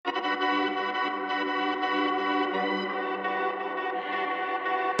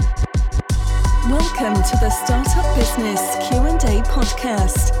Welcome to the Startup Business Q&A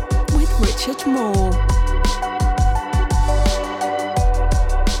podcast with Richard Moore.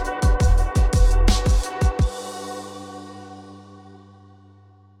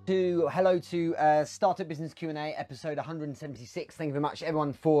 Hello to Startup Business Q&A episode 176. Thank you very much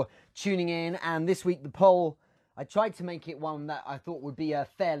everyone for tuning in. And this week the poll, I tried to make it one that I thought would be a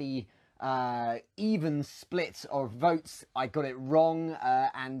fairly even split of votes. I got it wrong,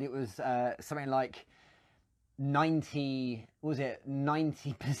 and it was something like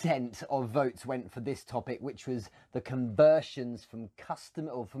 90% of votes went for this topic, which was the conversions from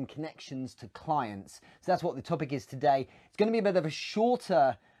from connections to clients. So that's what the topic is today. It's going to be a bit of a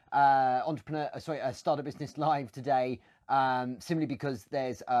shorter Startup Business Live today, simply because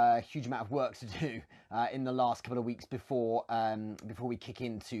there's a huge amount of work to do in the last couple of weeks before we kick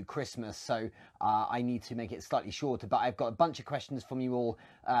into Christmas. So I need to make it slightly shorter, but I've got a bunch of questions from you all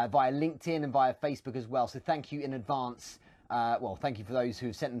via LinkedIn and via Facebook as well. So thank you in advance. Thank you for those who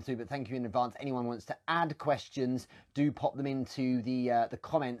have sent them through, but thank you in advance. Anyone wants to add questions, do pop them into the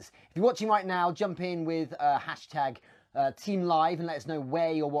comments. If you're watching right now, jump in with hashtag Team Live and let us know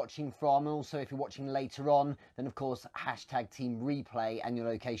where you're watching from. And also, if you're watching later on, then of course hashtag Team Replay and your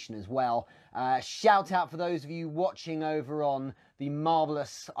location as well. Shout out for those of you watching over on the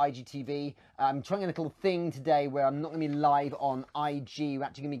marvelous IGTV. I'm trying a little thing today where I'm not going to be live on IG. We're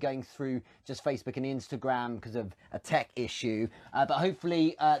actually going to be going through just Facebook and Instagram because of a tech issue. But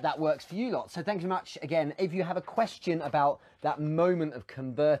hopefully that works for you lot. So thank you very much again. If you have a question about that moment of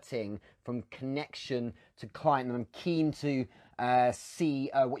converting from connection to client, and I'm keen to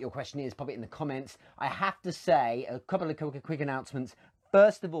see what your question is, pop it in the comments. I have to say a couple of quick announcements.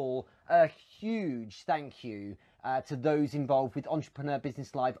 First of all, a huge thank you to those involved with Entrepreneur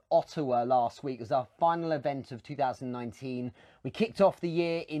Business Live Ottawa last week. It was our final event of 2019. We kicked off the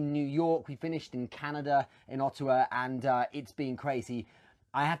year in New York. We finished in Canada, in Ottawa, and it's been crazy.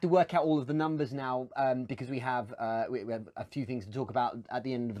 I have to work out all of the numbers now because we have a few things to talk about at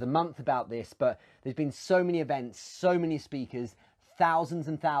the end of the month about this, but there's been so many events, so many speakers, thousands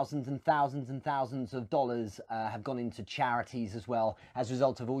and thousands and thousands and thousands of dollars have gone into charities as well as a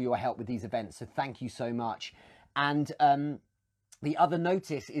result of all your help with these events. So thank you so much. And the other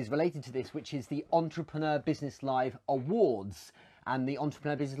notice is related to this, which is the Entrepreneur Business Live Awards. And the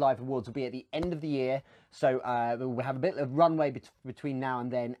Entrepreneur Business Live Awards will be at the end of the year. So we'll have a bit of runway between now and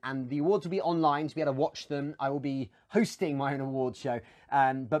then. And the awards will be online to be able to watch them. I will be hosting my own awards show.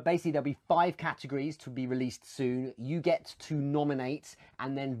 But basically, there'll be 5 categories to be released soon. You get to nominate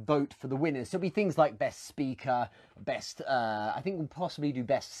and then vote for the winners. So it'll be things like best speaker, best, I think we'll possibly do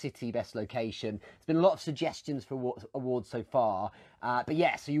best city, best location. There's been a lot of suggestions for awards so far. But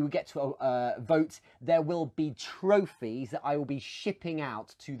yeah, so you will get to vote. There will be trophies that I will be shipping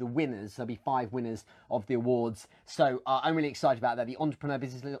out to the winners. There'll be 5 winners of the awards. So I'm really excited about that. The Entrepreneur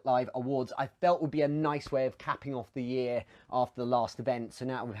Business Live Awards, I felt would be a nice way of capping off the year after the last event. So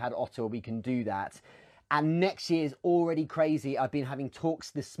now we've had Ottawa, we can do that. And next year is already crazy. I've been having talks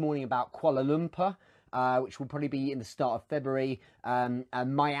this morning about Kuala Lumpur, which will probably be in the start of February. And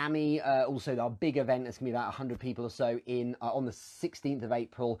Miami, also our big event, that's going to be about 100 people or so on the 16th of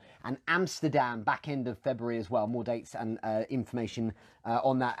April. And Amsterdam, back end of February as well. More dates and information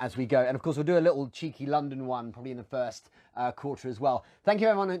on that as we go. And of course, we'll do a little cheeky London one, probably in the first quarter as well. Thank you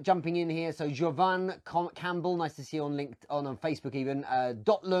everyone jumping in here. So Jovan Campbell, nice to see you on on Facebook even.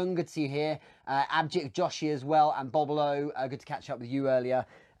 Dot Lung, good to see you here. Abject Joshi as well, and Bobolo, good to catch up with you earlier.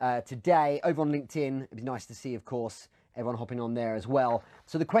 Today over on LinkedIn. It'd be nice to see, of course, everyone hopping on there as well.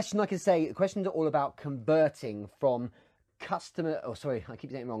 So the question, like I say, the questions are all about converting from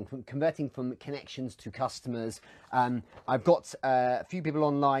converting from connections to customers. I've got a few people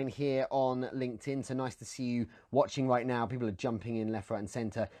online here on LinkedIn, so nice to see you watching right now. People are jumping in left, right and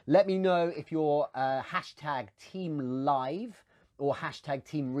center. Let me know if you're hashtag Team Live or hashtag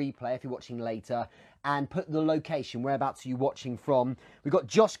Team Replay if you're watching later, and put the location, whereabouts are you watching from. We've got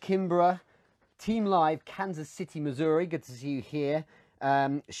Josh Kimborough, Team Live, Kansas City, Missouri, good to see you here.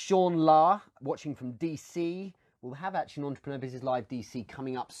 Sean La, watching from DC. We'll have actually an Entrepreneur Business Live DC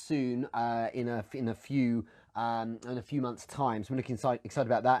coming up soon in a few months' time, so I'm looking excited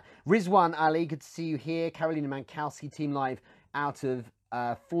about that. Rizwan Ali, good to see you here. Carolina Mankowski, Team Live out of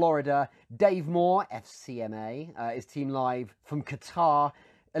Florida. Dave Moore, FCMA, is Team Live from Qatar.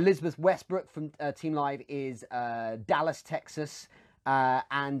 Elizabeth Westbrook from Team Live is Dallas, Texas,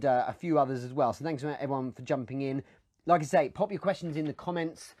 and a few others as well. So thanks everyone for jumping in. Like I say, pop your questions in the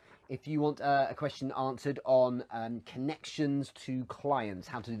comments if you want a question answered on connections to clients,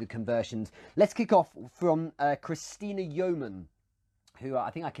 how to do the conversions. Let's kick off from Christina Yeoman, who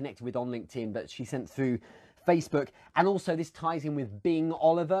I think I connected with on LinkedIn, but she sent through Facebook. And also this ties in with Bing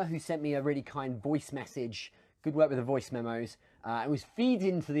Oliver, who sent me a really kind voice message. Good work with the voice memos. It was feed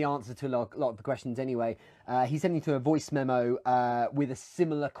into the answer to a lot of the questions anyway. He sent me through a voice memo with a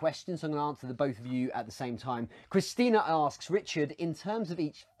similar question, so I'm going to answer the both of you at the same time. Christina asks, Richard, in terms of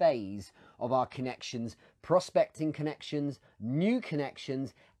each phase of our connections, prospecting connections, new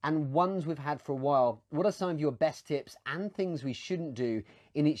connections, and ones we've had for a while, what are some of your best tips and things we shouldn't do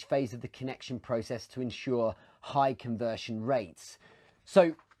in each phase of the connection process to ensure high conversion rates?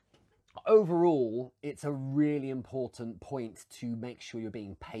 So overall, it's a really important point to make sure you're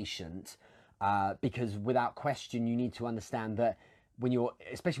being patient, because without question, you need to understand that when you're,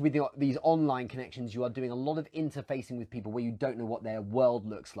 especially with these online connections, you are doing a lot of interfacing with people where you don't know what their world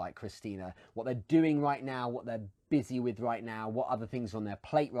looks like, Christina, what they're doing right now, what they're busy with right now, what other things are on their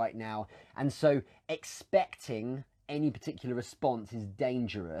plate right now. And so expecting any particular response is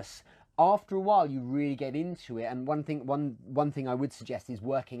dangerous. After a while, you really get into it, and one thing I would suggest is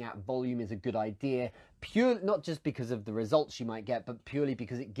working out volume is a good idea, not just because of the results you might get, but purely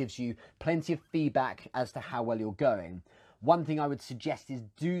because it gives you plenty of feedback as to how well you're going. One thing I would suggest is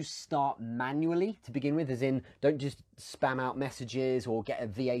do start manually to begin with, as in don't just spam out messages or get a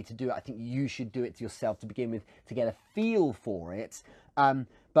VA to do it. I think you should do it yourself to begin with to get a feel for it.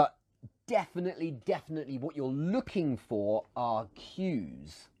 But definitely what you're looking for are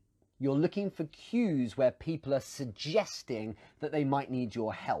cues. You're looking for cues where people are suggesting that they might need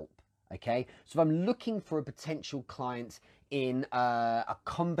your help, okay? So if I'm looking for a potential client in a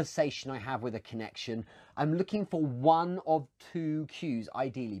conversation I have with a connection, I'm looking for one of two cues,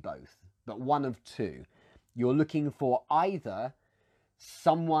 ideally both, but one of two. You're looking for either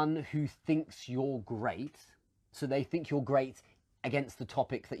someone who thinks you're great, so they think you're great against the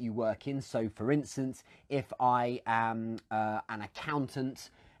topic that you work in. So for instance, if I am an accountant,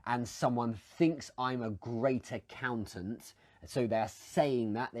 and someone thinks I'm a great accountant, so they're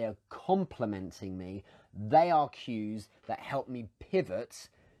saying that, they're complimenting me, they are cues that help me pivot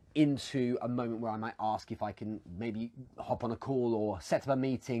into a moment where I might ask if I can maybe hop on a call or set up a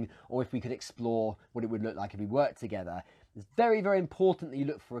meeting, or if we could explore what it would look like if we worked together. It's very, very important that you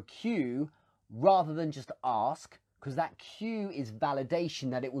look for a cue rather than just ask, because that cue is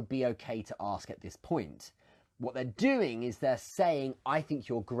validation that it would be okay to ask at this point. What they're doing is they're saying, I think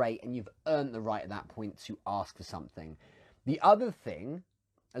you're great, and you've earned the right at that point to ask for something. The other thing,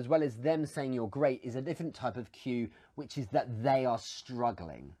 as well as them saying you're great, is a different type of cue, which is that they are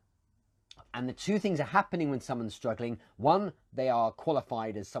struggling. And the two things are happening when someone's struggling. One, they are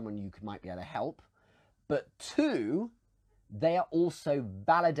qualified as someone you might be able to help. But two, they are also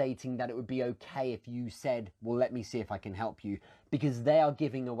validating that it would be okay if you said, well, let me see if I can help you, because they are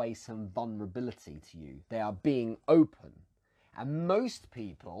giving away some vulnerability to you. They are being open. And most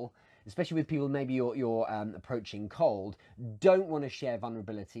people, especially with people maybe you're approaching cold, don't want to share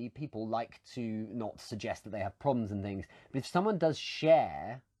vulnerability. People like to not suggest that they have problems and things. But if someone does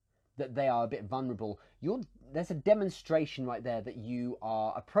share that they are a bit vulnerable, there's a demonstration right there that you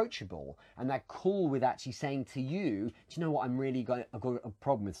are approachable, and they're cool with actually saying to you, do you know what, I've got a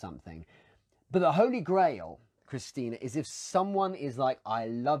problem with something. But the holy grail, Christina, is if someone is like, I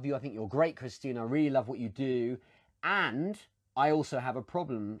love you, I think you're great, Christina, I really love what you do, and I also have a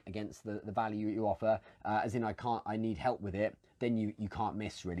problem against the value you offer, as in I need help with it, then you can't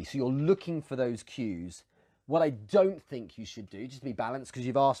miss really. So you're looking for those cues. What I don't think you should do, just to be balanced, because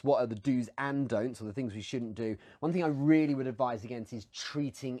you've asked what are the do's and don'ts, or the things we shouldn't do. One thing I really would advise against is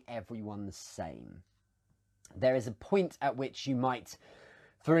treating everyone the same. There is a point at which you might,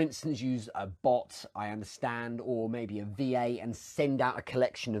 for instance, use a bot, I understand, or maybe a VA, and send out a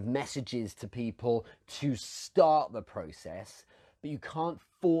collection of messages to people to start the process, but you can't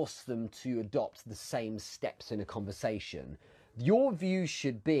force them to adopt the same steps in a conversation. Your view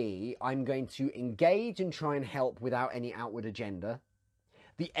should be, I'm going to engage and try and help without any outward agenda.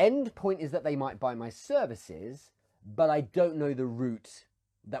 The end point is that they might buy my services, but I don't know the route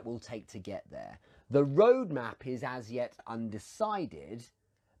that we'll take to get there. The roadmap is as yet undecided,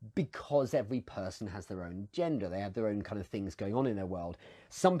 because every person has their own agenda. They have their own kind of things going on in their world.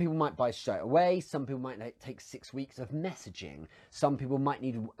 Some people might buy straight away. Some people might take 6 weeks of messaging. Some people might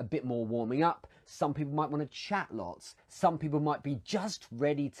need a bit more warming up. Some people might want to chat lots. Some people might be just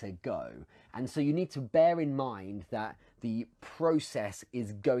ready to go. And so you need to bear in mind that the process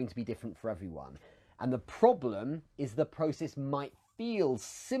is going to be different for everyone. And the problem is the process might feel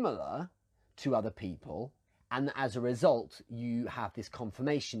similar to other people, and as a result, you have this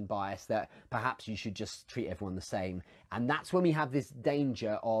confirmation bias that perhaps you should just treat everyone the same. And that's when we have this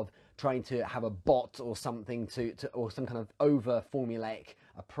danger of trying to have a bot or something or some kind of over formulaic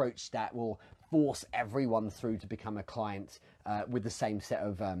approach that will force everyone through to become a client with the same set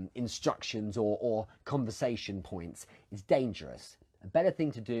of instructions or conversation points is dangerous. A better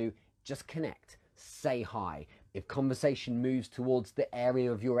thing to do, just connect, say hi. If conversation moves towards the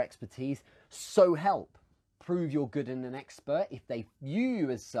area of your expertise, so help. Prove you're good and an expert. If they view you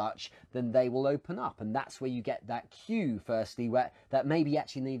as such, then they will open up. And that's where you get that cue, firstly, where that maybe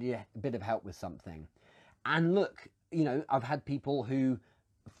actually need a bit of help with something. And look, you know, I've had people who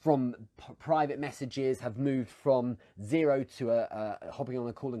from private messages have moved from zero to hopping on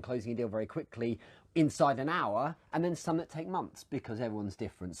a call and closing a deal very quickly inside an hour, and then some that take months because everyone's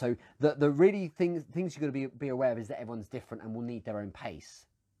different. So the really things you've got to be aware of is that everyone's different and will need their own pace.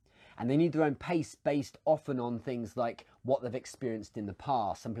 And they need their own pace based often on things like what they've experienced in the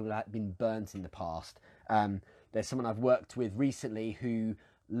past. Some people have been burnt in the past. There's someone I've worked with recently who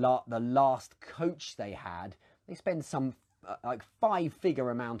the last coach they had, they spend some like 5-figure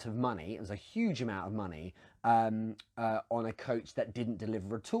amount of money. It was a huge amount of money on a coach that didn't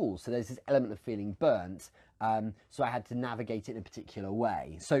deliver at all. So there's this element of feeling burnt. So I had to navigate it in a particular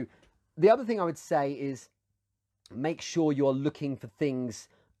way. So the other thing I would say is make sure you're looking for things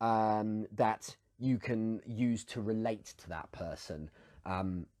that you can use to relate to that person.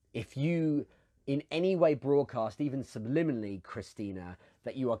 If you in any way broadcast, even subliminally, Christina,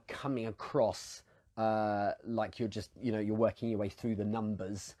 that you are coming across like you're just, you know, you're working your way through the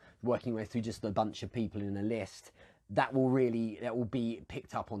numbers, working your way through just a bunch of people in a list, that will be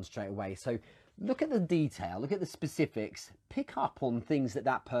picked up on straight away. So look at the detail, look at the specifics, pick up on things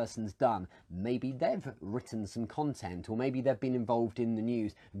that person's done. Maybe they've written some content, or maybe they've been involved in the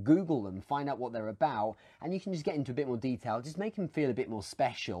news. Google them, find out what they're about, and you can just get into a bit more detail. Just make them feel a bit more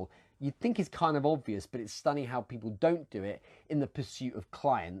special. You'd think it's kind of obvious, but it's stunning how people don't do it in the pursuit of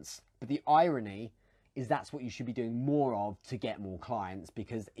clients. But the irony is that's what you should be doing more of to get more clients,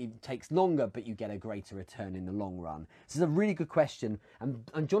 because it takes longer, but you get a greater return in the long run. This is a really good question. And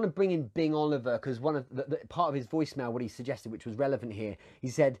do you want to bring in Bing Oliver? Because one of the part of his voicemail, what he suggested, which was relevant here, he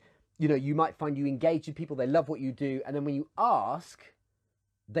said, you know, you might find you engage with people, they love what you do, and then when you ask,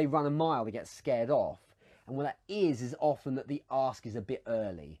 they run a mile, they get scared off. And what that is often that the ask is a bit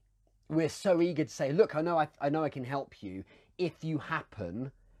early. We're so eager to say, look, I know I can help you if you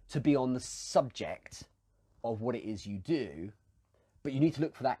happen to be on the subject of what it is you do, but you need to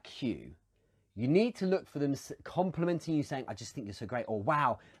look for that cue. You need to look for them complimenting you, saying, I just think you're so great, or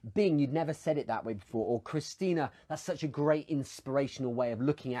wow, Bing, you'd never said it that way before, or Christina, that's such a great inspirational way of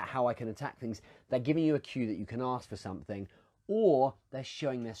looking at how I can attack things. They're giving you a cue that you can ask for something, or they're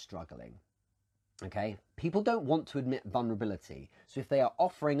showing they're struggling. Okay, people don't want to admit vulnerability. So if they are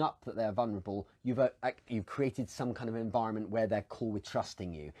offering up that they're vulnerable, you've created some kind of environment where they're cool with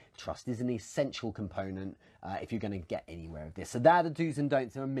trusting you. Trust is an essential component if you're going to get anywhere with this. So there are the do's and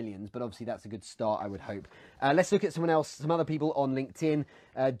don'ts. There are millions, but obviously that's a good start, I would hope. Let's look at someone else, some other people on LinkedIn.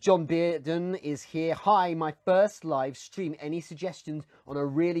 John Bearden is here. Hi, my first live stream. Any suggestions on a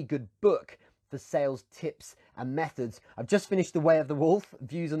really good book for sales tips and methods? I've just finished The Way of the Wolf,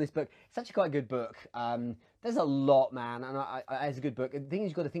 views on this book. It's actually quite a good book. There's a lot, man, and it's a good book. The thing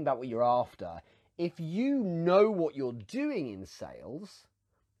is, you've got to think about what you're after. If you know what you're doing in sales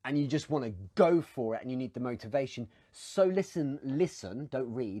and you just want to go for it and you need the motivation, so listen,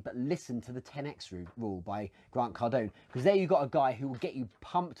 don't read, but listen to the 10X rule by Grant Cardone, because there you've got a guy who will get you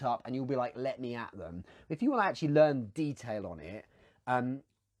pumped up and you'll be like, let me at them. If you want to actually learn detail on it,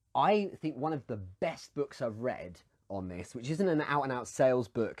 I think one of the best books I've read on this, which isn't an out-and-out sales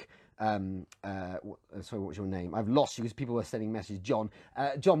book, sorry, what's your name? I've lost you because people were sending messages. John,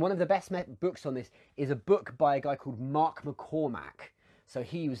 one of the best books on this is a book by a guy called Mark McCormack. So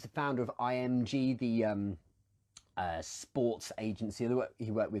he was the founder of IMG, the sports agency.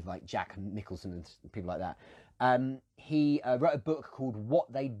 He worked with like Jack Nicholson and people like that. He wrote a book called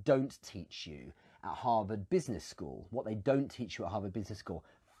What They Don't Teach You at Harvard Business School. What They Don't Teach You at Harvard Business School.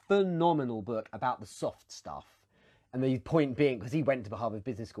 Phenomenal book about the soft stuff. And the point being, because he went to the Harvard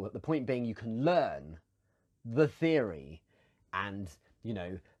Business School, the point being you can learn the theory and, you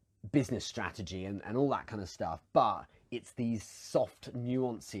know, business strategy and all that kind of stuff, but it's these soft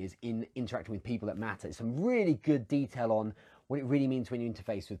nuances in interacting with people that matter. It's some really good detail on what it really means when you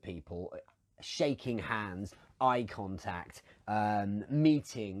interface with people, shaking hands, eye contact,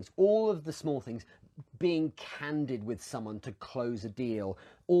 meetings, all of the small things, being candid with someone to close a deal,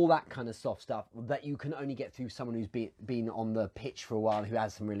 all that kind of soft stuff that you can only get through someone who's been on the pitch for a while, who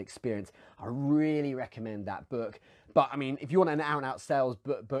has some real experience. I really recommend that book. But I mean, if you want an out-and-out sales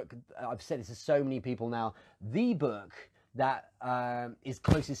book, I've said this to so many people now, the book that is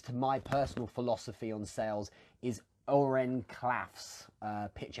closest to my personal philosophy on sales is Oren Klaff's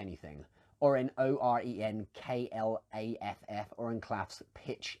Pitch Anything. Oren, Orenklaff, Oren Klaff's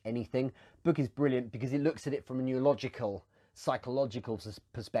Pitch Anything. Book is brilliant because it looks at it from a neurological, psychological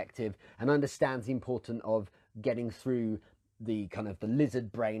perspective and understands the importance of getting through the kind of the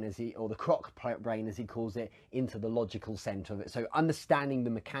lizard brain, or the croc brain as he calls it, into the logical center of it. So understanding the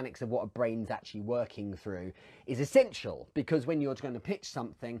mechanics of what a brain's actually working through is essential, because when you're going to pitch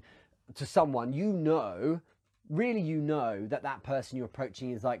something to someone, you know that that person you're approaching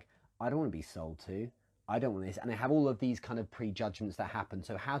is like, I don't want to be sold to, I don't want this, and they have all of these kind of prejudgments that happen.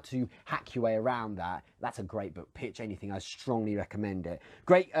 So how to hack your way around that, that's a great book, Pitch Anything. I strongly recommend it.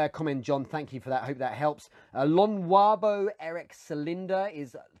 Great comment, John, thank you for that. I hope that helps. Lonwabo Eric Cylinder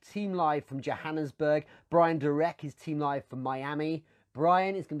is team live from Johannesburg. Brian Durek is team live from Miami.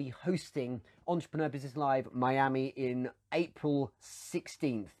 Brian is going to be hosting Entrepreneur Business Live Miami in April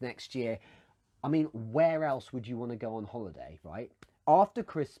 16th next year. I mean, where else would you want to go on holiday, right? After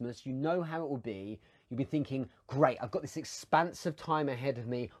Christmas, you know how it will be. You'll be thinking, great, I've got this expansive time ahead of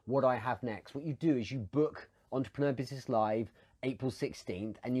me. What do I have next? What you do is you book Entrepreneur Business Live April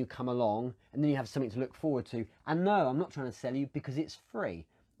 16th and you come along and then you have something to look forward to. And no, I'm not trying to sell you because it's free.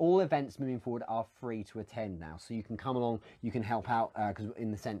 All events moving forward are free to attend now. So you can come along, you can help out because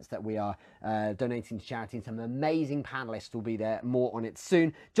in the sense that we are donating to charity, and some amazing panelists will be there. More on it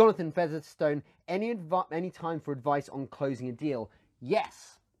soon. Jonathan Featherstone, any time for advice on closing a deal?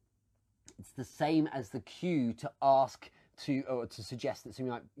 Yes. It's the same as the cue to ask or to suggest that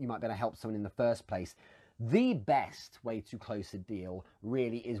you might better help someone in the first place. The best way to close a deal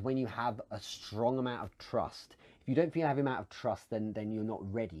really is when you have a strong amount of trust. If you don't feel you have an amount of trust, then you're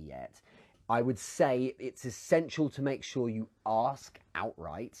not ready yet. I would say it's essential to make sure you ask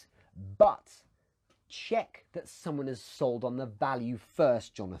outright, but check that someone has sold on the value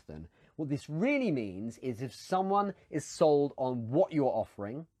first, Jonathan. What this really means is if someone is sold on what you're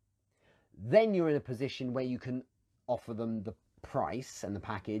offering, then you're in a position where you can offer them the price and the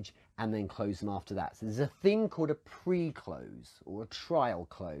package and then close them after that. So there's a thing called a pre-close or a trial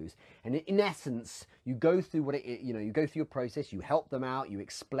close. And in essence, you go through you go through your process, you help them out, you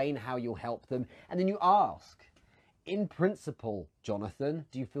explain how you'll help them, and then you ask, in principle, Jonathan,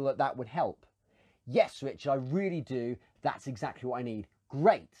 do you feel that that would help? Yes, Rich, I really do. That's exactly what I need.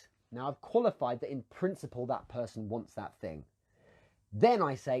 Great. Now I've qualified that in principle that person wants that thing. Then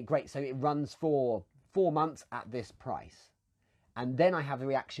I say, great, so it runs for 4 months at this price. And then I have the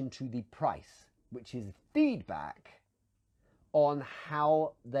reaction to the price, which is feedback on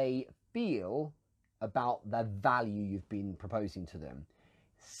how they feel about the value you've been proposing to them.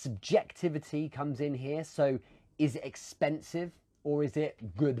 Subjectivity comes in here. So is it expensive or is it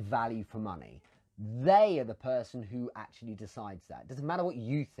good value for money? They are the person who actually decides that. It doesn't matter what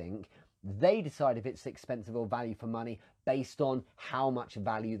you think. They decide if it's expensive or value for money based on how much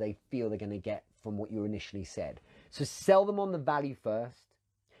value they feel they're going to get from what you initially said. So sell them on the value first.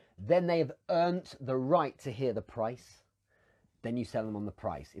 Then they have earned the right to hear the price. Then you sell them on the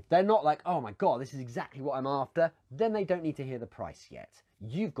price. If they're not like, oh my God, this is exactly what I'm after, then they don't need to hear the price yet.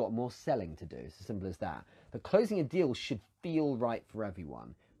 You've got more selling to do. It's as simple as that. But closing a deal should feel right for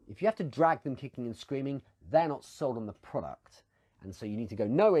everyone. If you have to drag them kicking and screaming, they're not sold on the product. And so you need to go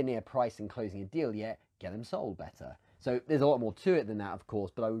nowhere near price and closing a deal yet, get them sold better. So there's a lot more to it than that, of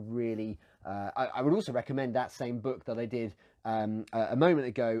course, but I would really, I would also recommend that same book that I did a moment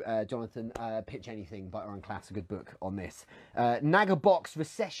ago, Jonathan, Pitch Anything by Oren Klaff, a good book on this. Nagabox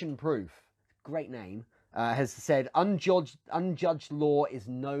Recession Proof, great name, has said, unjudged law is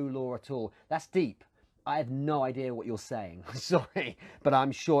no law at all. That's deep. I have no idea what you're saying, sorry, but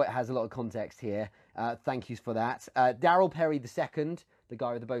I'm sure it has a lot of context here. Thank you for that. Daryl Perry II, the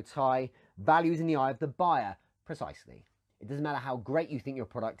guy with the bow tie, values in the eye of the buyer. Precisely. It doesn't matter how great you think your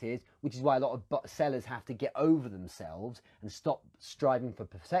product is, which is why a lot of sellers have to get over themselves and stop striving for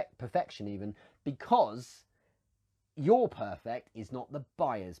perfection even, because your perfect is not the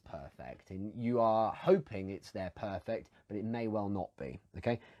buyer's perfect, and you are hoping it's their perfect, but it may well not be.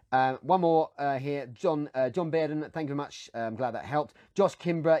 Okay. One more here. John Bearden, thank you very much. I'm glad that helped. Josh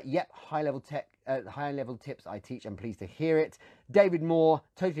Kimbrough, yep, high level tips I teach. I'm pleased to hear it. David Moore,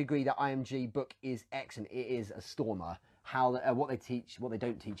 totally agree that IMG book is excellent. It is a stormer. How what they teach, what they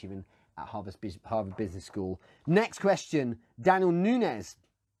don't teach even at Harvard Business School. Next question, Daniel Nunes,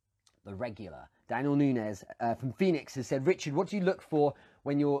 the regular. Daniel Nunes from Phoenix has said, Richard, what do you look for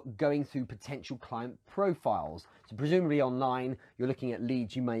when you're going through potential client profiles? So presumably online, you're looking at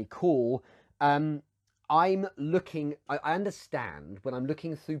leads you may call. I'm looking, I understand when I'm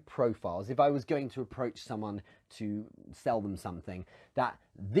looking through profiles, if I was going to approach someone to sell them something, that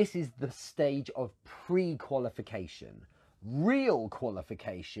this is the stage of pre-qualification. Real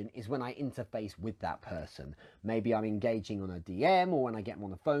qualification is when I interface with that person. Maybe I'm engaging on a DM or when I get them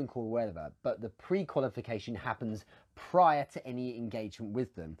on a phone call or whatever, but the pre-qualification happens prior to any engagement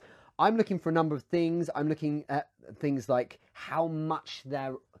with them. I'm looking for a number of things. I'm looking at things like how much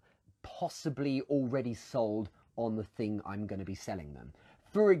they're possibly already sold on the thing I'm going to be selling them.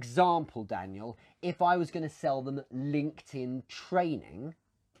 For example, Daniel, if I was going to sell them LinkedIn training,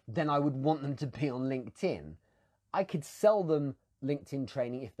 then I would want them to be on LinkedIn. I could sell them LinkedIn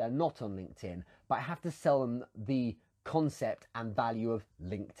training if they're not on LinkedIn, but I have to sell them the concept and value of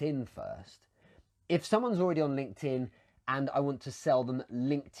LinkedIn first. If someone's already on LinkedIn and I want to sell them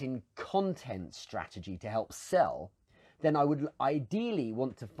LinkedIn content strategy to help sell, then I would ideally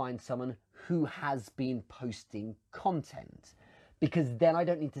want to find someone who has been posting content, because then I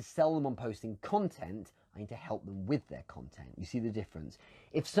don't need to sell them on posting content, I need to help them with their content. You see the difference?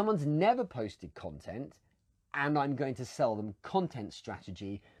 If someone's never posted content and I'm going to sell them content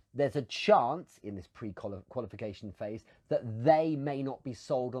strategy, there's a chance in this pre-qualification phase that they may not be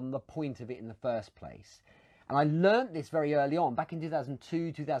sold on the point of it in the first place. And I learned this very early on, back in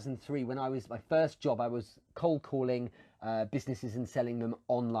 2002, 2003, when my first job, I was cold calling businesses and selling them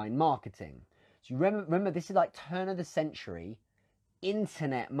online marketing. So you remember this is like turn of the century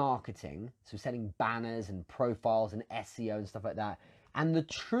internet marketing, so selling banners and profiles and SEO and stuff like that. And the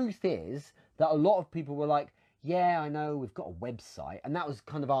truth is that a lot of people were like, yeah, I know, we've got a website. And that was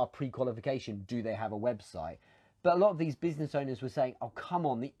kind of our pre-qualification. Do they have a website? But a lot of these business owners were saying, oh, come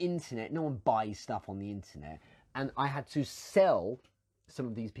on, the internet, no one buys stuff on the internet. And I had to sell some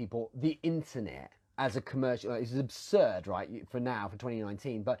of these people the internet as a commercial. It's absurd, right, for now, for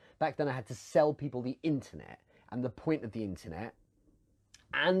 2019. But back then I had to sell people the internet and the point of the internet,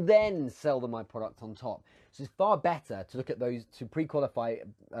 and then sell them my product on top. So it's far better to look at those, to pre-qualify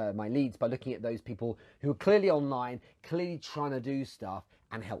my leads by looking at those people who are clearly online, clearly trying to do stuff,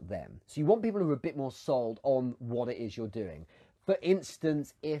 and help them. So you want people who are a bit more sold on what it is you're doing. For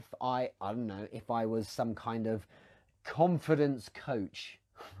instance, if I don't know, if I was some kind of confidence coach,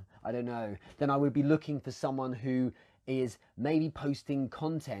 I don't know, then I would be looking for someone who is maybe posting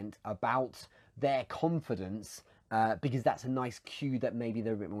content about their confidence, because that's a nice cue that maybe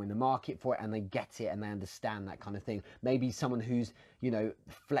they're a bit more in the market for it and they get it and they understand that kind of thing. Maybe someone who's, you know,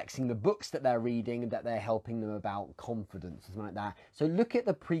 flexing the books that they're reading, that they're helping them about confidence, something like that. So look at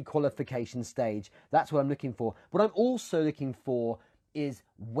the pre-qualification stage. That's what I'm looking for. What I'm also looking for is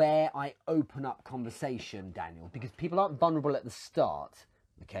where I open up conversation, Daniel, because people aren't vulnerable at the start.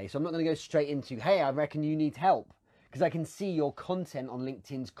 Okay, so I'm not going to go straight into, hey, I reckon you need help, because I can see your content on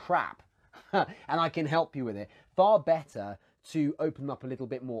LinkedIn's crap. And I can help you with it. Far better to open them up a little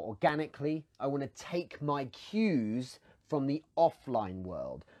bit more organically. I want to take my cues from the offline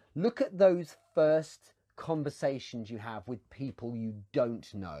world. Look at those first conversations you have with people you don't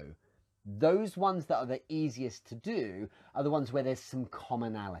know. Those ones that are the easiest to do are the ones where there's some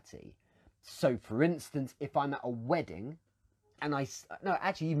commonality. So for instance, if I'm at a wedding and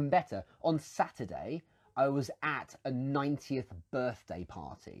actually even better, on Saturday, I was at a 90th birthday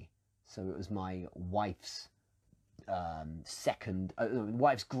party. So it was my wife's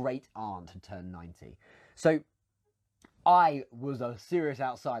wife's great aunt had turned 90. So I was a serious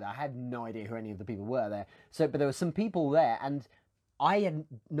outsider. I had no idea who any of the people were there. But there were some people there, and I had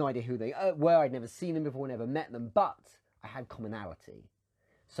no idea who they were. I'd never seen them before, never met them, but I had commonality.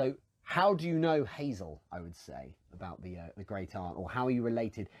 So how do you know Hazel, I would say, about the great aunt, or how are you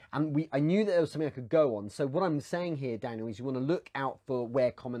related? And I knew that there was something I could go on. So what I'm saying here, Daniel, is you want to look out for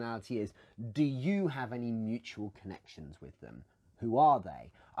where commonality is. Do you have any mutual connections with them? Who are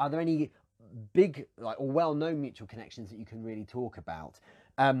they? Are there any big, or well-known mutual connections that you can really talk about?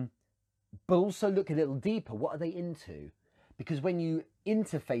 But also look a little deeper. What are they into? Because when you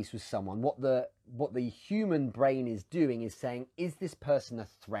interface with someone, what the human brain is doing is saying, is this person a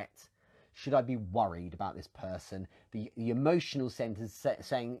threat? Should I be worried about this person? The emotional center is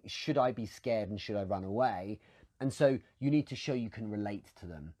saying, should I be scared and should I run away? And so you need to show you can relate to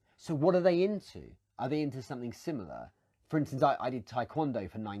them. So what are they into? Are they into something similar? For instance, I did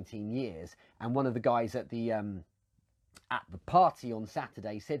Taekwondo for 19 years, and one of the guys at the party on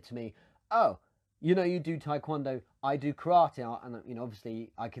Saturday said to me, oh, you know, you do Taekwondo, I do karate. And, you know, obviously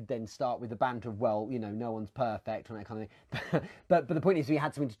I could then start with the banter of, well, you know, no one's perfect and that kind of thing. but the point is we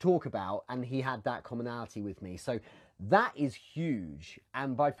had something to talk about, and he had that commonality with me. So that is huge.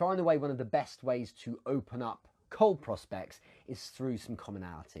 And by far and away, one of the best ways to open up cold prospects is through some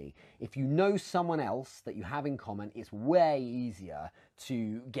commonality. If you know someone else that you have in common, it's way easier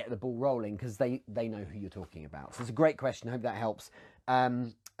to get the ball rolling because they know who you're talking about. So it's a great question. I hope that helps.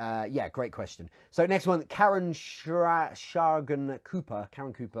 Yeah, great question. So next one, Karen Cooper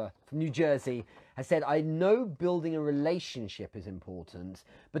from New Jersey has said, I know building a relationship is important,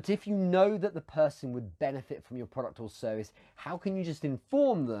 but if you know that the person would benefit from your product or service, how can you just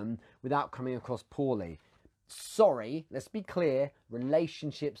inform them without coming across poorly? Sorry, let's be clear,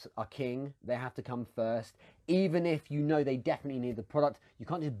 relationships are king. They have to come first. Even if you know they definitely need the product, you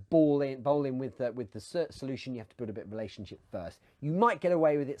can't just bowl in with the solution. You have to build a bit of relationship first. You might get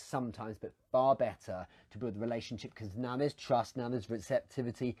away with it sometimes, but far better to build the relationship because now there's trust, now there's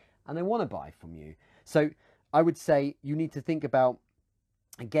receptivity, and they want to buy from you. So I would say you need to think about,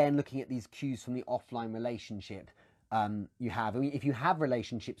 again, looking at these cues from the offline relationship. If you have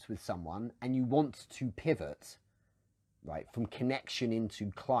relationships with someone and you want to pivot, right, from connection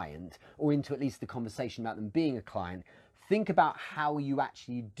into client or into at least the conversation about them being a client, think about how you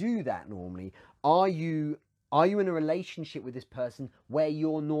actually do that normally. Are you in a relationship with this person where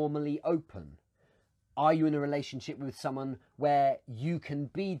you're normally open? Are you in a relationship with someone where you can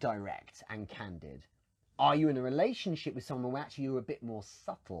be direct and candid? Are you in a relationship with someone where actually you're a bit more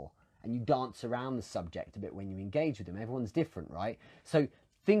subtle and you dance around the subject a bit when you engage with them? Everyone's different, right? So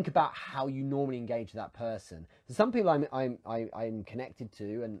think about how you normally engage with that person. So some people I'm connected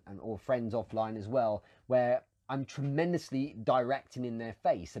to and or friends offline as well, where I'm tremendously direct and in their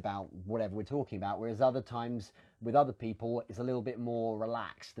face about whatever we're talking about, whereas other times with other people it's a little bit more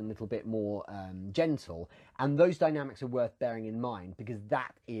relaxed and a little bit more gentle. And those dynamics are worth bearing in mind because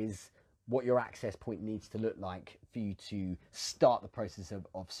that is what your access point needs to look like for you to start the process of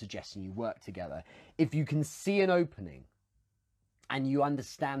suggesting you work together. If you can see an opening and you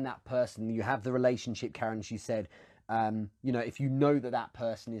understand that person, you have the relationship, Karen, she said, if you know that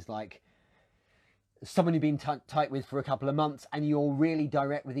person is like someone you've been tight with for a couple of months and you're really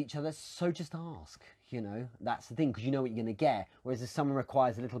direct with each other, so just ask. That's the thing, because you know what you're going to get. Whereas if someone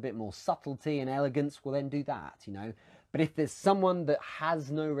requires a little bit more subtlety and elegance, well then do that, But if there's someone that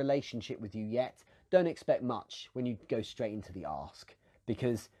has no relationship with you yet, don't expect much when you go straight into the ask.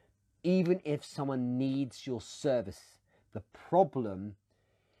 Because even if someone needs your service, the problem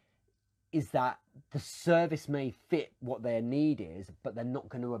is that the service may fit what their need is, but they're not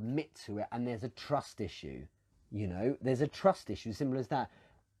going to admit to it. And there's a trust issue, there's a trust issue, simple as that.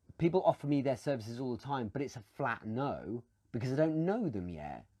 People offer me their services all the time, but it's a flat no. Because I don't know them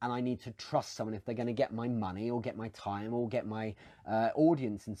yet and I need to trust someone if they're going to get my money or get my time or get my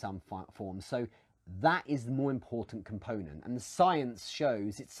audience in some form. So that is the more important component. And the science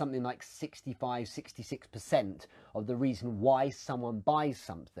shows it's something like 65-66% of the reason why someone buys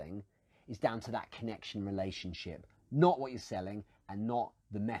something is down to that connection relationship. Not what you're selling and not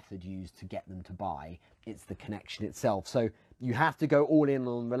the method used to get them to buy. It's the connection itself. So you have to go all in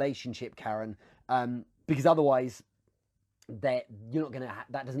on relationship, Karen, because otherwise that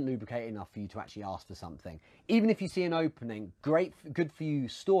doesn't lubricate enough for you to actually ask for something. Even if you see an opening, good for you,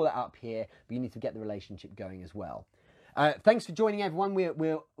 store that up here, but you need to get the relationship going as well. Thanks for joining, everyone. We've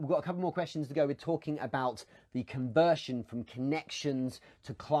got a couple more questions to go. We're talking about the conversion from connections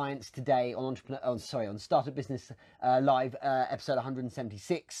to clients today on Startup Business Live, episode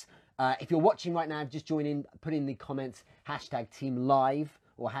 176. If you're watching right now, just join in, put in the comments #TeamLive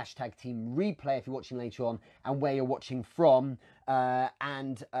or #TeamReplay if you're watching later on, and where you're watching from.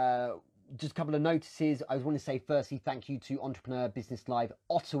 Just a couple of notices. I want to say firstly thank you to Entrepreneur Business Live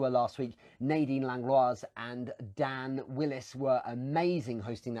Ottawa last week. Nadine Langlois and Dan Willis were amazing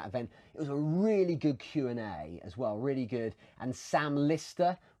hosting that event. It was a really good Q&A as well, really good. And Sam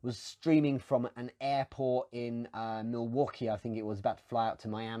Lister was streaming from an airport in Milwaukee, I think it was, about to fly out to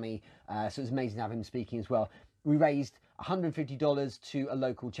Miami. So it was amazing to have him speaking as well. We raised $150 to a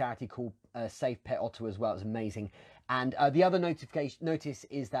local charity called Safe Pet Ottawa as well. It was amazing. And the other notice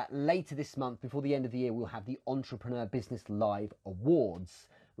is that later this month, before the end of the year, we'll have the Entrepreneur Business Live Awards,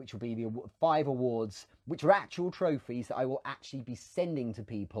 which will be the 5 awards, which are actual trophies that I will actually be sending to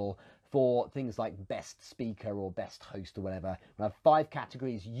people for things like best speaker or best host or whatever. We'll have 5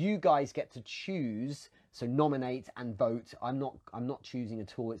 categories. You guys get to choose, so nominate and vote. I'm not choosing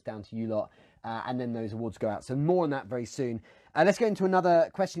at all. It's down to you lot. And then those awards go out. So more on that very soon. Let's go into another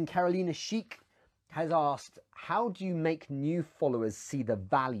question. Carolina Chic has asked, how do you make new followers see the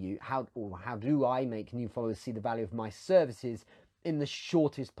value? How do I make new followers see the value of my services in the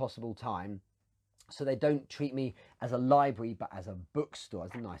shortest possible time, so they don't treat me as a library but as a bookstore?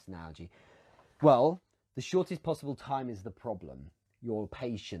 That's a nice analogy. Well, the shortest possible time is the problem. your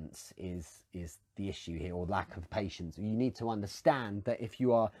patience is the issue here, or lack of patience. You need to understand that if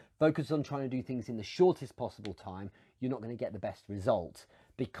you are focused on trying to do things in the shortest possible time, you're not going to get the best result,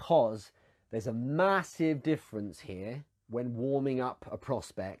 because there's a massive difference here when warming up a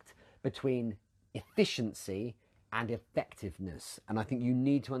prospect between efficiency and effectiveness. And I think you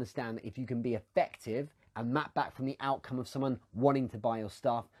need to understand that if you can be effective and map back from the outcome of someone wanting to buy your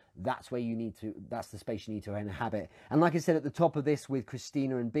stuff, that's where you need to, that's the space you need to inhabit. And like I said at the top of this with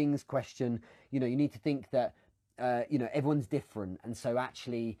Christina and Bing's question, you know, you need to think that, you know, everyone's different. And so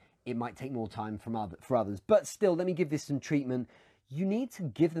actually it might take more time for others. But still, let me give this some treatment. You need to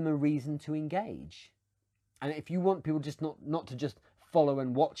give them a reason to engage. And if you want people just not to just follow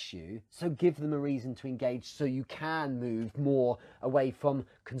and watch you, so give them a reason to engage, so you can move more away from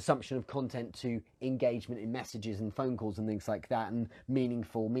consumption of content to engagement in messages and phone calls and things like that, and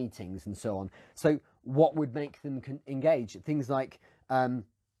meaningful meetings and so on. So what would make them engage? Things like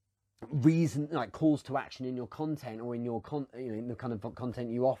reason, like calls to action in your content, or in your in the kind of content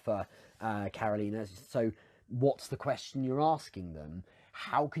you offer, Carolina. So what's the question you're asking them?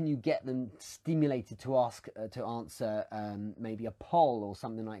 How can you get them stimulated to answer maybe a poll or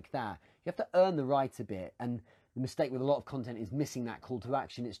something like that? You have to earn the right a bit. And the mistake with a lot of content is missing that call to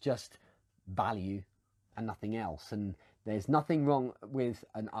action. It's just value and nothing else. And there's nothing wrong with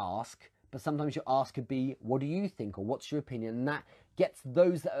an ask, but sometimes your ask could be, what do you think? Or what's your opinion? And that gets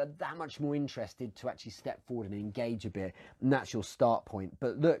those that are that much more interested to actually step forward and engage a bit. And that's your start point.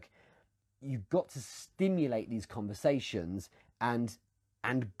 But look, you've got to stimulate these conversations and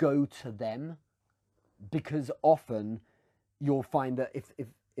go to them, because often you'll find that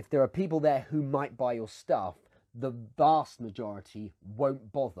if there are people there who might buy your stuff, the vast majority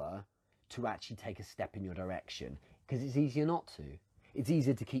won't bother to actually take a step in your direction, because it's easier not to. It's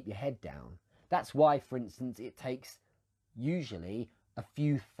easier to keep your head down. That's why, for instance, it takes usually a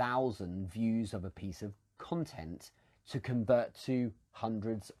few thousand views of a piece of content to convert to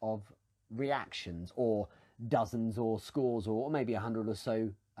hundreds of reactions, or dozens or scores, or maybe 100 or so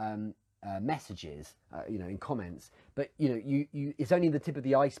messages, you know, in comments. But you know, it's only the tip of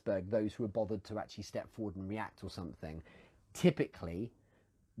the iceberg, those who are bothered to actually step forward and react or something. Typically,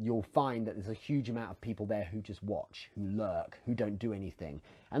 you'll find that there's a huge amount of people there who just watch, who lurk, who don't do anything.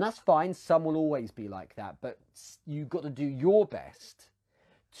 And that's fine. Some will always be like that, but you've got to do your best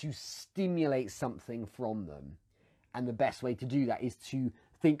to stimulate something from them. And the best way to do that is to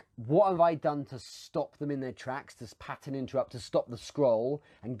think, what have I done to stop them in their tracks, to pattern interrupt, to stop the scroll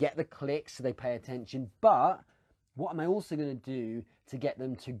and get the clicks so they pay attention? But what am I also going to do to get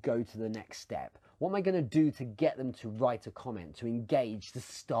them to go to the next step? What am I going to do to get them to write a comment, to engage, to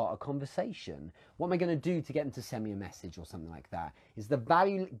start a conversation? What am I going to do to get them to send me a message or something like that? Is the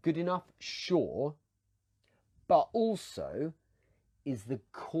value good enough? Sure. But also, is the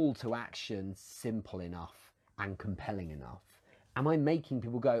call to action simple enough and compelling enough? Am I making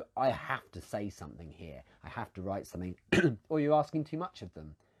people go, I have to say something here, I have to write something? Or you're asking too much of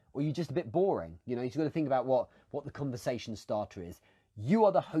them? Or you're just a bit boring? You know, you've got to think about what the conversation starter is. You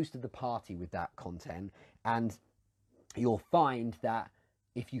are the host of the party with that content, and you'll find that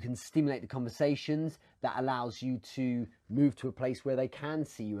if you can stimulate the conversations, that allows you to move to a place where they can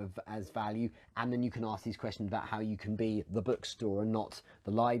see you as value, and then you can ask these questions about how you can be the bookstore and not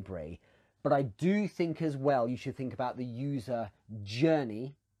the library. But I do think as well, you should think about the user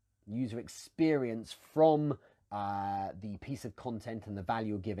journey, user experience from the piece of content and the value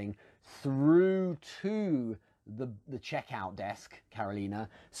you're giving through to the checkout desk, Carolina.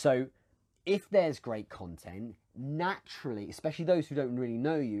 So if there's great content, naturally, especially those who don't really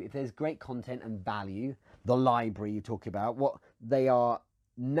know you, if there's great content and value, the library you talk about, what they are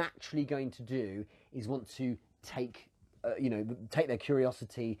naturally going to do is want to take their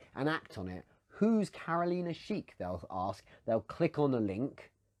curiosity and act on it. Who's Carolina Chic? They'll ask. They'll click on a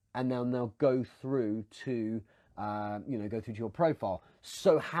link, and then they'll go through to your profile.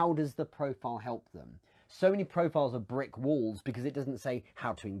 So how does the profile help them? So many profiles are brick walls because it doesn't say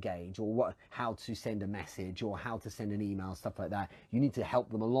how to engage, or how to send a message, or how to send an email, stuff like that. You need to help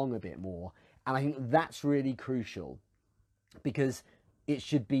them along a bit more, and I think that's really crucial, because it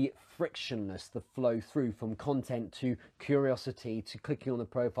should be frictionless, the flow through from content to curiosity to clicking on the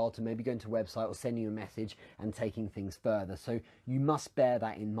profile to maybe going to a website or sending you a message and taking things further. So you must bear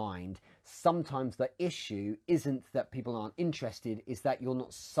that in mind. Sometimes the issue isn't that people aren't interested, it's that you're not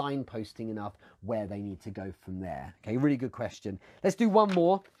signposting enough where they need to go from there. Okay, really good question. Let's do one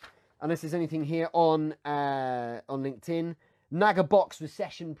more, unless there's anything here on LinkedIn. Nagabox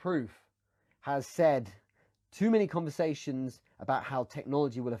Recession Proof has said, too many conversations about how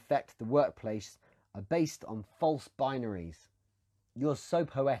technology will affect the workplace are based on false binaries. You're so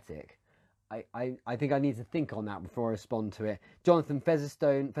poetic. I think I need to think on that before I respond to it. Jonathan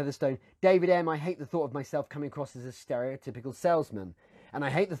Featherstone, David M. I hate the thought of myself coming across as a stereotypical salesman, and I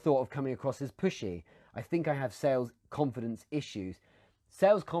hate the thought of coming across as pushy. I think I have sales confidence issues.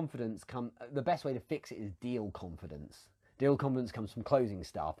 Sales confidence the best way to fix it is deal confidence. Deal confidence comes from closing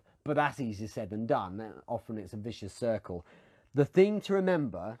stuff, but that's easier said than done. Often it's a vicious circle. The thing to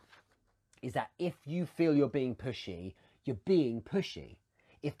remember is that if you feel you're being pushy, you're being pushy.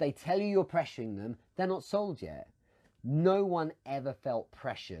 If they tell you you're pressuring them, they're not sold yet. No one ever felt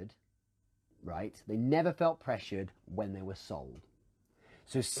pressured, right? They never felt pressured when they were sold.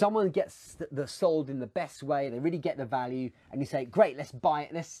 So if someone gets sold in the best way, they really get the value, and you say, great, let's buy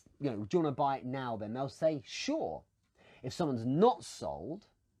it. Do you want to buy it now then? They'll say, sure. If someone's not sold,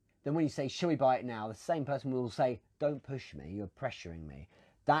 then when you say, shall we buy it now? The same person will say, don't push me, you're pressuring me.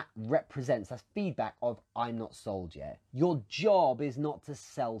 That's feedback of, I'm not sold yet. Your job is not to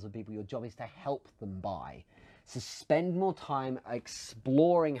sell to people. Your job is to help them buy. So spend more time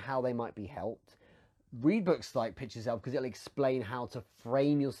exploring how they might be helped. Read books like Pitch Yourself, because it'll explain how to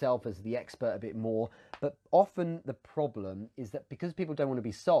frame yourself as the expert a bit more. But often the problem is that because people don't want to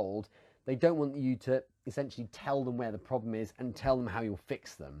be sold, they don't want you to essentially tell them where the problem is and tell them how you'll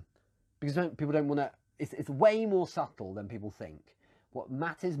fix them. Because people don't want to, it's way more subtle than people think. What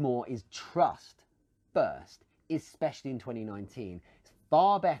matters more is trust first, especially in 2019. It's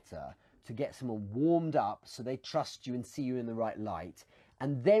far better to get someone warmed up so they trust you and see you in the right light.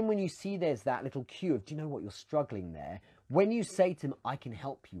 And then when you see there's that little cue of, do you know what, you're struggling there? When you say to them, I can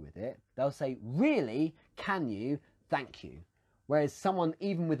help you with it, they'll say, really? Can you? Thank you. Whereas someone,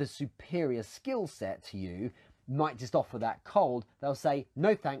 even with a superior skill set to you, might just offer that cold. They'll say,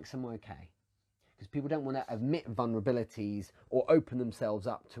 no thanks, I'm okay. Because people don't want to admit vulnerabilities or open themselves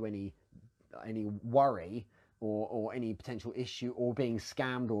up to any worry or any potential issue or being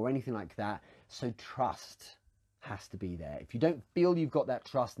scammed or anything like that. So trust has to be there. If you don't feel you've got that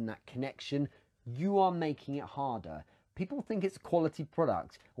trust and that connection, you are making it harder. People think it's quality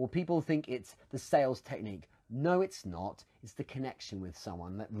product, or people think it's the sales technique. No, it's not. It's the connection with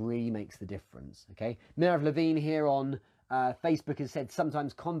someone that really makes the difference. Okay, Mirav Levine here on Facebook has said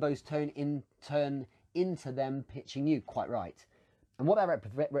sometimes combos turn into them pitching you. Quite right. And what that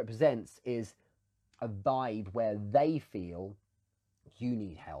represents is a vibe where they feel you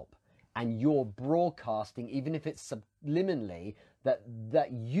need help, and you're broadcasting, even if it's subliminally,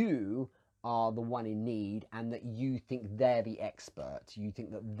 that you are the one in need and that you think they're the expert. You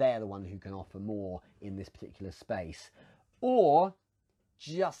think that they're the one who can offer more in this particular space. Or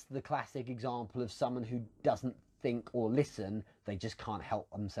just the classic example of someone who doesn't think or listen, they just can't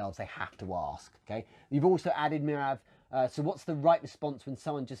help themselves, they have to ask. Okay, you've also added, Mirav, so what's the right response when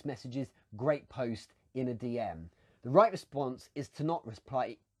someone just messages great post in a DM? The right response is to not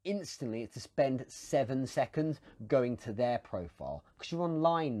reply instantly. It's to spend 7 seconds going to their profile, because you're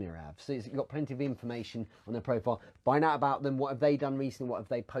online, Mirav, so you've got plenty of information on their profile. Find out about them, what have they done recently, what have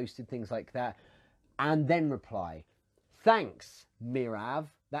they posted, things like that, and then reply. Thanks, Mirav,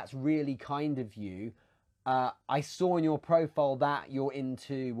 that's really kind of you. I saw in your profile that you're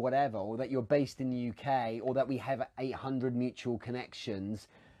into whatever, or that you're based in the UK, or that we have 800 mutual connections.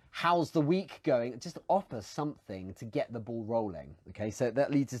 How's the week going? Just offer something to get the ball rolling. Okay, so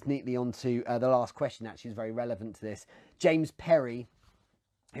that leads us neatly on to the last question, actually is very relevant to this. James Perry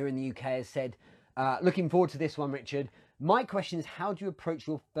here in the UK has said, looking forward to this one, Richard. My question is, how do you approach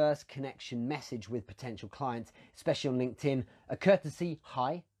your first connection message with potential clients, especially on LinkedIn? A courtesy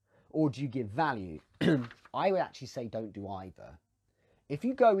hi, or do you give value? I would actually say don't do either. If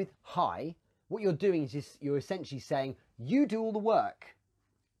you go with hi, what you're doing is just, you're essentially saying, you do all the work.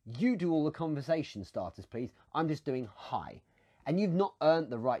 You do all the conversation starters, please. I'm just doing hi. And you've not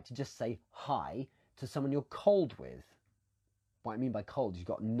earned the right to just say hi to someone you're cold with. What I mean by cold is you've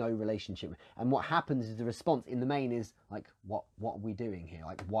got no relationship. And what happens is the response in the main is like, what are we doing here?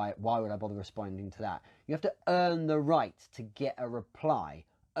 Like, why would I bother responding to that? You have to earn the right to get a reply.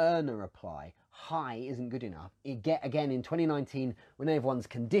 Earn a reply. Hi isn't good enough. Again, in 2019, when everyone's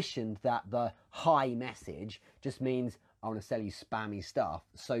conditioned that the hi message just means I want to sell you spammy stuff,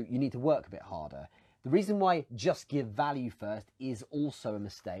 so you need to work a bit harder. The reason why just give value first is also a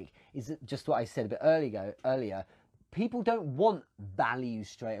mistake, is that just what I said a bit earlier, people don't want value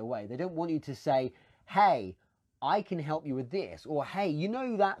straight away. They don't want you to say, hey, I can help you with this, or hey, you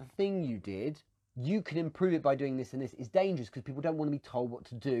know that thing you did, you can improve it by doing this and this. Is dangerous because people don't want to be told what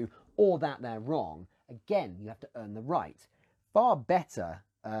to do or that they're wrong. Again, you have to earn the right. Far better,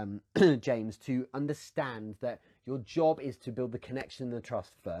 James, to understand that your job is to build the connection and the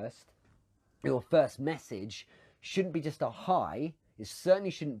trust first. Your first message shouldn't be just a hi. It certainly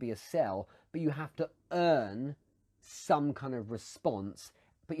shouldn't be a sell, but you have to earn some kind of response,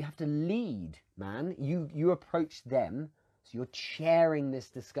 but you have to lead, man. You approach them, so you're chairing this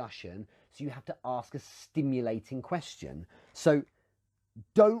discussion, so you have to ask a stimulating question. So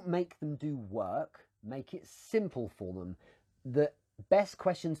don't make them do work, make it simple for them. The best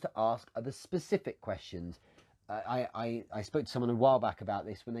questions to ask are the specific questions. I spoke to someone a while back about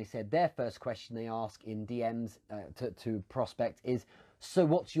this when they said their first question they ask in DMs to prospect is, so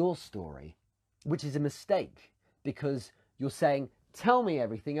what's your story? Which is a mistake, because you're saying, tell me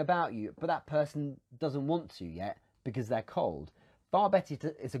everything about you, but that person doesn't want to yet because they're cold. Far better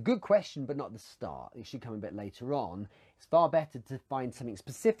it's a good question, but not at the start. It should come a bit later on. It's far better to find something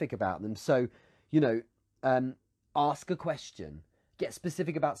specific about them. So, ask a question. Get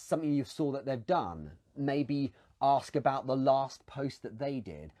specific about something you saw that they've done. Maybe ask about the last post that they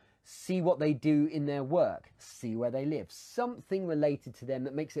did. See what they do in their work. See where they live. Something related to them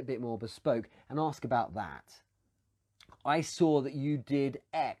that makes it a bit more bespoke, and ask about that. I saw that you did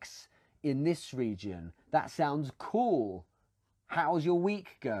X in this region. That sounds cool. How's your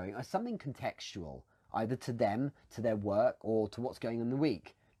week going? Or something contextual, either to them, to their work, or to what's going on in the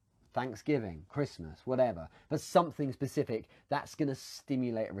week. Thanksgiving, Christmas, whatever. But something specific that's going to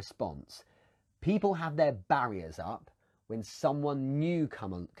stimulate a response. People have their barriers up when someone new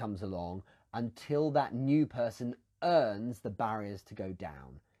comes along until that new person earns the barriers to go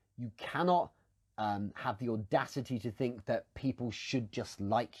down. You cannot have the audacity to think that people should just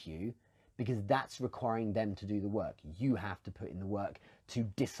like you, because that's requiring them to do the work. You have to put in the work to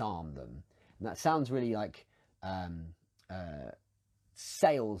disarm them. And that sounds really like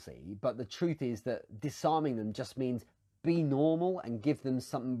salesy, but the truth is that disarming them just means be normal and give them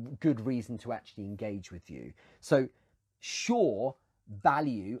some good reason to actually engage with you. So sure,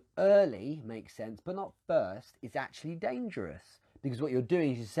 value early makes sense, but not first is actually dangerous, because what you're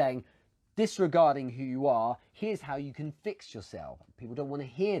doing is you're saying, disregarding who you are, here's how you can fix yourself. People don't want to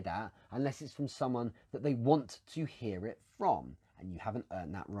hear that unless it's from someone that they want to hear it from, and you haven't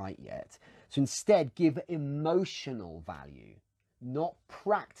earned that right yet. So instead, give emotional value, not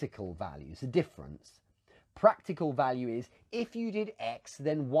practical value. It's a difference. Practical value is, if you did X,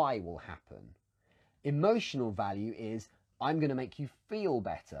 then Y will happen. Emotional value is, I'm going to make you feel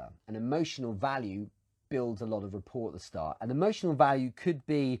better. And emotional value builds a lot of rapport at the start. And emotional value could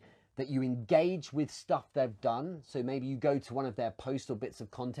be that you engage with stuff they've done. So maybe you go to one of their posts or bits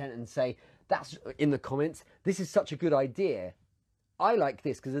of content and say, that's in the comments, this is such a good idea. I like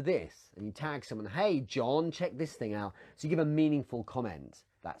this because of this. And you tag someone, hey, John, check this thing out. So you give a meaningful comment.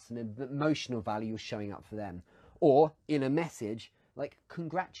 That's an emotional value you're showing up for them. Or in a message, like,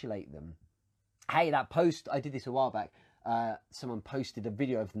 congratulate them. Hey, that post, I did this a while back. Someone posted a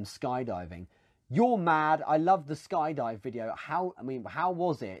video of them skydiving. You're mad. I love the skydive video. How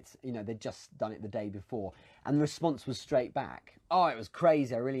was it? They'd just done it the day before. And the response was straight back. Oh, it was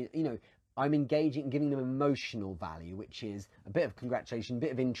crazy. I really, I'm engaging, giving them emotional value, which is a bit of congratulation, a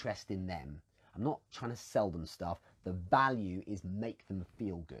bit of interest in them. I'm not trying to sell them stuff. The value is make them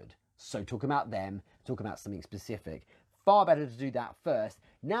feel good. So talk about them, talk about something specific. Far better to do that first.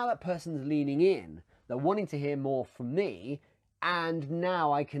 Now that person's leaning in, they're wanting to hear more from me, and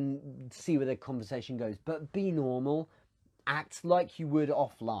now I can see where the conversation goes. But be normal, act like you would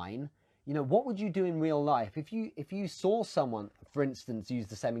offline. What would you do in real life? If you saw someone, for instance, use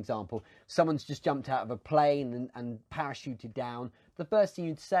the same example, someone's just jumped out of a plane and parachuted down, the first thing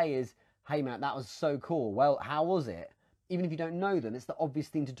you'd say is, hey Matt, that was so cool. Well, how was it? Even if you don't know them, it's the obvious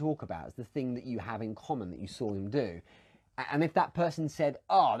thing to talk about. It's the thing that you have in common that you saw them do. And if that person said,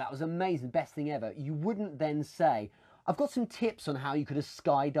 oh, that was amazing, best thing ever, you wouldn't then say, I've got some tips on how you could have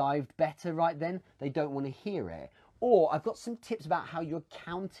skydived better right then. They don't want to hear it. Or I've got some tips about how your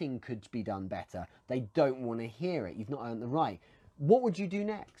counting could be done better. They don't want to hear it. You've not earned the right. What would you do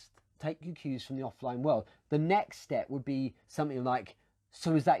next? Take your cues from the offline world. The next step would be something like,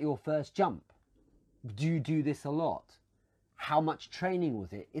 so is that your first jump? Do you do this a lot? How much training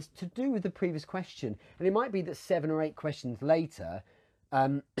was it? It's to do with the previous question. And it might be that 7 or 8 questions later,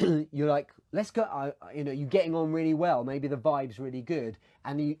 you're like, let's go, you're getting on really well. Maybe the vibe's really good.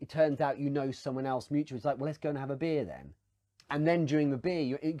 And it turns out someone else mutual. It's like, well, let's go and have a beer then. And then during the beer,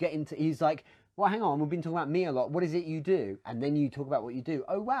 you get into, he's like, well, hang on, we've been talking about me a lot. What is it you do? And then you talk about what you do.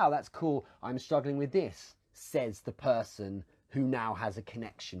 Oh, wow, that's cool. I'm struggling with this, says the person who now has a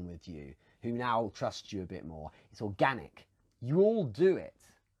connection with you, who now trusts you a bit more. It's organic. You all do it.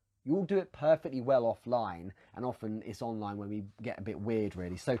 You all do it perfectly well offline, and often it's online when we get a bit weird,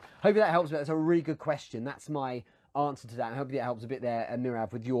 really. So hopefully that helps. That's a really good question. That's my answer to that, and hopefully that helps a bit there,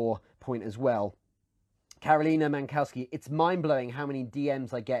 Mirav, with your point as well. Carolina Mankowski, it's mind-blowing how many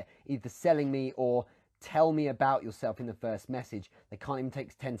DMs I get either selling me or tell me about yourself in the first message. They can't even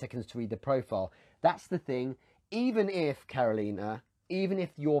take 10 seconds to read the profile. That's the thing. Even if, Carolina, even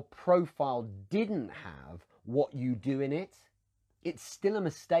if your profile didn't have what you do in it, it's still a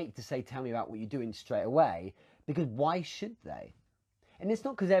mistake to say, tell me about what you're doing straight away, because why should they? And it's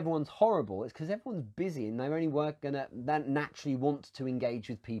not because everyone's horrible, it's because everyone's busy and they're only that naturally want to engage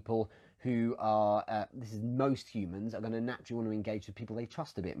with people who are, this is most humans, are going to naturally want to engage with people they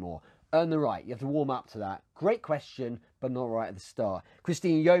trust a bit more. Earn the right. You have to warm up to that. Great question, but not right at the start.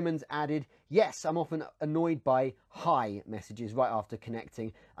 Christina Yeoman's added, yes, I'm often annoyed by hi messages right after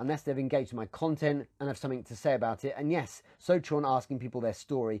connecting, unless they've engaged with my content and have something to say about it. And yes, so true on asking people their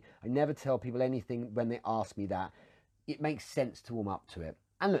story. I never tell people anything when they ask me that. It makes sense to warm up to it.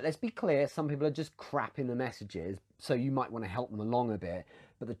 And look, let's be clear, some people are just crap in the messages, so you might want to help them along a bit.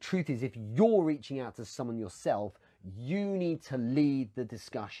 But the truth is, if you're reaching out to someone yourself, you need to lead the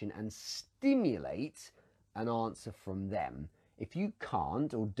discussion and stimulate an answer from them. If you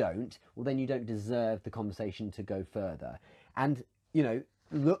can't or don't, well, then you don't deserve the conversation to go further. And, you know,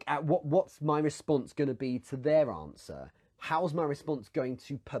 look at what's my response going to be to their answer? How's my response going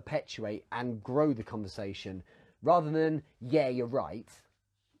to perpetuate and grow the conversation? Rather than, yeah, you're right.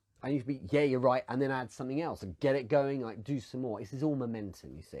 I need to be, yeah, you're right, and then add something else and get it going, like do some more. This is all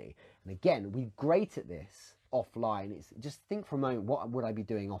momentum, you see. And again, we're great at this offline. It's just think for a moment, what would I be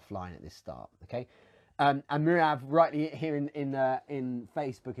doing offline at this start, okay? And Mirav, rightly here in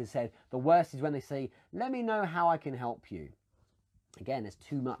Facebook, has said, the worst is when they say, let me know how I can help you. Again, it's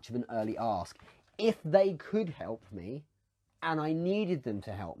too much of an early ask. If they could help me, and I needed them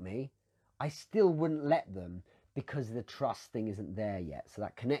to help me, I still wouldn't let them, because the trust thing isn't there yet. So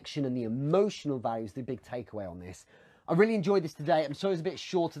that connection and the emotional value is the big takeaway on this. I really enjoyed this today. I'm sorry it's a bit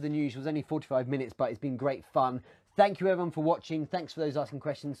shorter than usual. It was only 45 minutes, but it's been great fun. Thank you everyone for watching. Thanks for those asking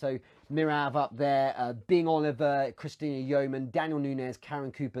questions. So Mirav up there, Bing Oliver, Christina Yeoman, Daniel Nunez,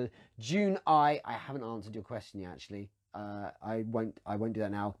 Karen Cooper, June I haven't answered your question yet, actually. I won't do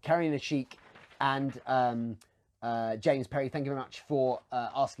that now. Carrying a Chic and James Perry, thank you very much for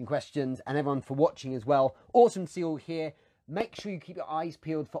asking questions, and everyone for watching as well. Awesome to see you all here. Make sure you keep your eyes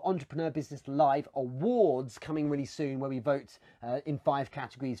peeled for Entrepreneur Business Live awards coming really soon, where we vote in 5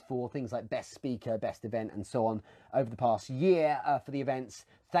 categories for things like best speaker, best event, and so on over the past year for the events.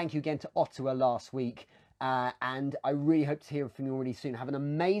 Thank you again to Ottawa last week. And I really hope to hear from you really soon. Have an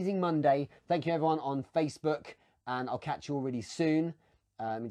amazing Monday. Thank you everyone on Facebook, and I'll catch you all really soon.